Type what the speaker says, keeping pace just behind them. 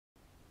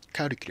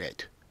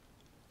Calculate.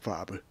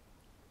 Verb.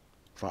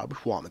 Verb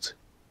forms.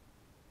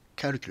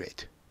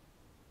 Calculate.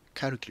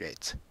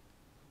 Calculates.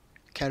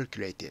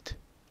 Calculated.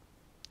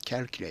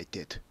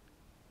 Calculated.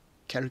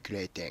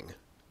 Calculating.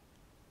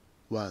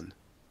 1.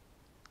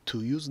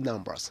 To use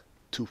numbers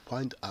to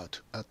find out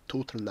a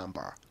total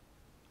number,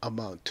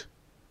 amount,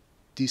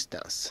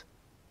 distance,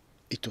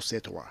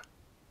 etc.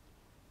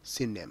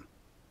 Synonym.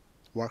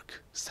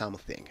 Work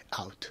something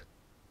out.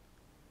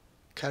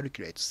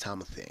 Calculate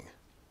something.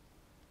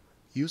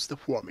 Use the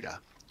formula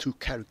to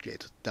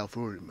calculate the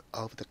volume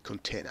of the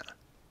container.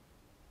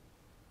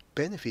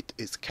 Benefit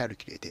is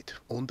calculated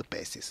on the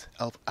basis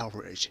of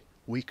average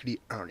weekly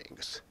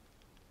earnings.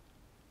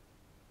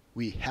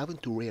 We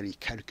haven't really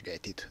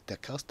calculated the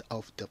cost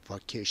of the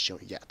vacation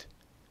yet.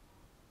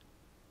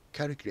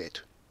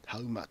 Calculate how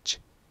much,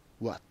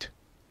 what,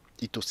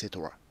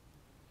 etc.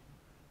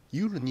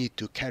 You'll need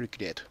to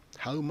calculate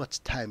how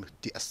much time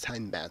the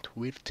assignment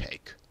will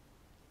take.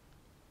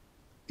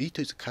 It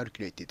is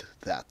calculated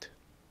that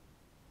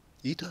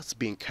it has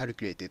been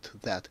calculated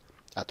that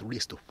at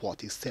least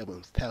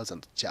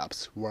 47,000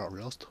 jobs were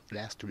lost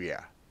last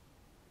year.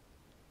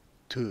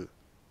 2.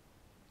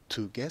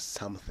 To guess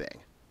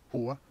something,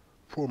 or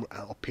form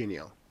an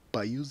opinion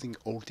by using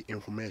all the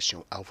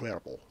information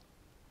available.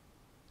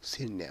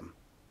 Synonym.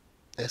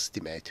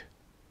 Estimate.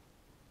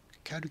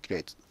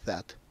 Calculate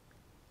that.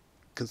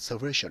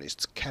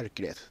 Conservationists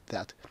calculate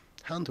that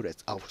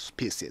hundreds of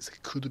species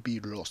could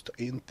be lost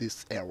in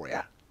this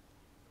area.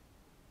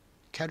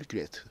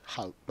 Calculate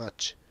how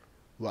much,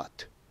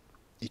 what,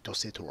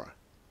 etc.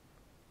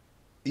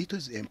 It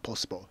is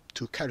impossible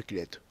to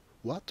calculate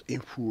what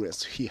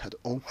influence he had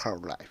on her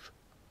life.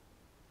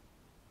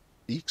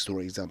 Extra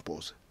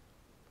examples.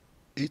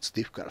 It's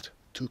difficult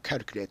to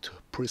calculate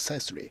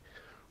precisely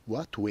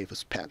what we've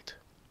spent.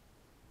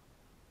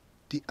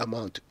 The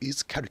amount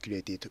is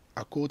calculated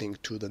according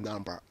to the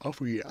number of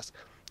years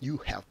you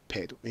have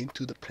paid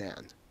into the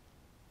plan.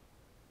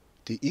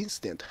 The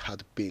incident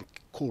had been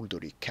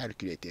coldly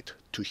calculated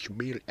to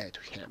humiliate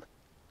him.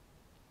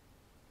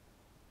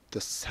 The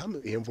sum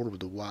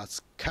involved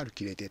was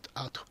calculated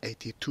at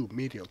 $82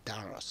 million.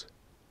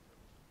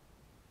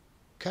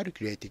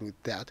 Calculating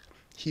that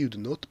he would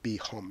not be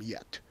home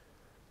yet,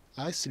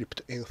 I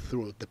slipped in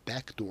through the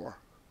back door.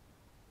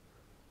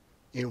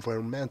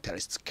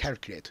 Environmentalists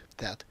calculate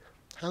that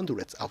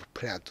hundreds of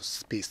plant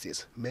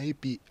species may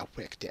be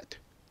affected.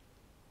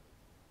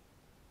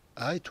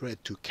 I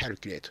tried to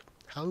calculate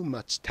how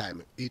much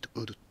time it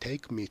would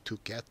take me to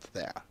get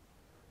there.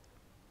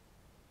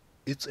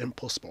 It's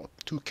impossible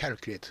to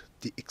calculate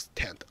the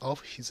extent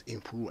of his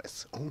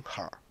influence on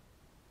her.